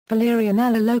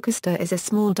Valerianella locusta is a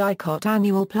small dicot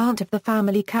annual plant of the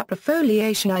family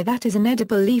Caprifoliaceae that is an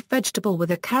edible leaf vegetable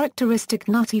with a characteristic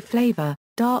nutty flavor,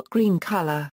 dark green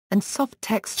color, and soft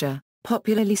texture,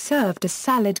 popularly served as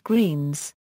salad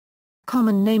greens.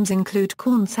 Common names include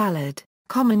corn salad,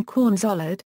 common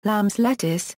cornsalad, lamb's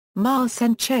lettuce,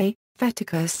 mâche,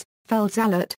 fetticus,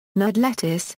 feldsalat, nut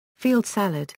lettuce, field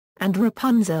salad, and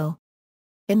rapunzel.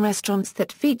 In restaurants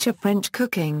that feature French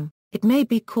cooking, it may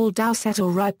be called doucette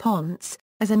or raiponce,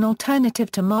 as an alternative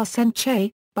to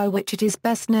mâche, by which it is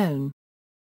best known.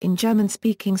 In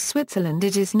German-speaking Switzerland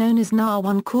it is known as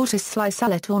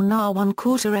Nüsslisalat or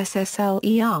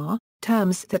Nüssler,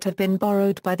 terms that have been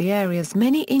borrowed by the area's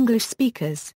many English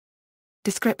speakers.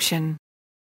 Description: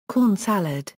 corn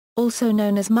salad, also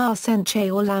known as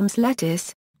mâche or lamb's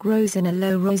lettuce, grows in a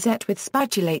low rosette with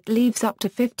spatulate leaves up to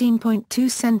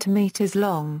 15.2 centimeters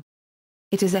long.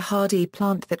 It is a hardy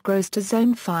plant that grows to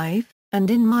zone 5, and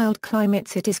in mild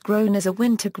climates it is grown as a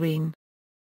wintergreen.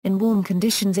 In warm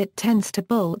conditions it tends to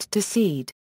bolt to seed.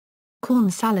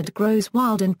 Corn salad grows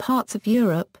wild in parts of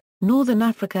Europe, northern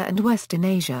Africa and western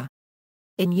Asia.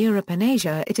 In Europe and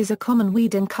Asia it is a common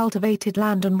weed in cultivated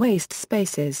land and waste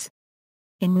spaces.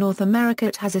 In North America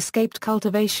it has escaped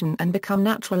cultivation and become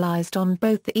naturalized on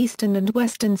both the eastern and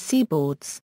western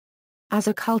seaboards. As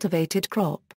a cultivated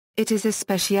crop, it is a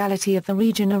speciality of the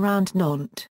region around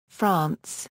Nantes,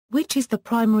 France, which is the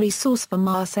primary source for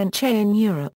mâche in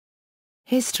Europe.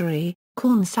 History: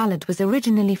 corn salad was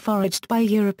originally foraged by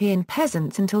European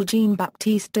peasants until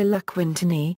Jean-Baptiste de la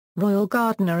Quintinie, royal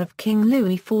gardener of King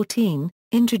Louis XIV,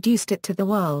 introduced it to the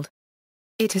world.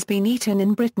 It has been eaten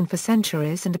in Britain for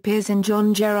centuries and appears in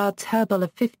John Gerard's Herbal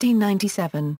of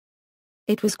 1597.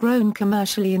 It was grown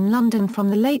commercially in London from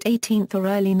the late 18th or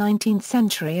early 19th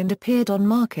century and appeared on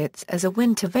markets as a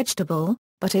winter vegetable,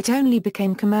 but it only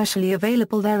became commercially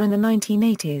available there in the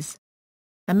 1980s.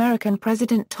 American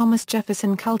President Thomas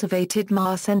Jefferson cultivated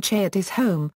mâche at his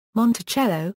home,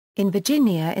 Monticello, in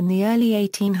Virginia in the early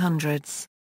 1800s.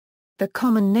 The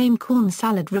common name corn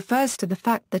salad refers to the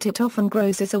fact that it often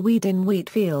grows as a weed in wheat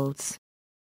fields.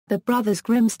 The Brothers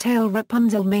Grimm's tale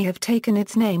Rapunzel may have taken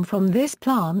its name from this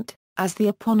plant, as the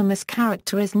eponymous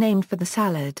character is named for the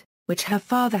salad, which her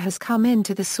father has come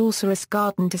into the sorceress'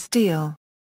 garden to steal.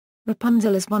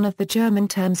 Rapunzel is one of the German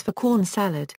terms for corn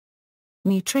salad.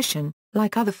 Nutrition: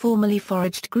 like other formerly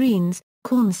foraged greens,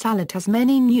 corn salad has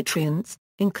many nutrients,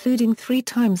 including 3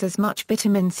 times as much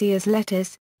vitamin C as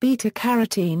lettuce,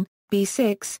 beta-carotene,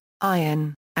 B6,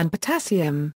 iron, and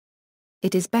potassium.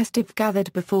 It is best if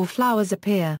gathered before flowers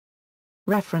appear.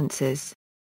 References.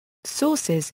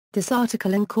 Sources: this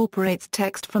article incorporates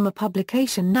text from a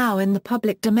publication now in the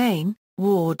public domain.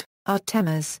 Ward,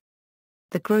 Artemas.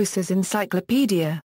 The Grocer's Encyclopedia.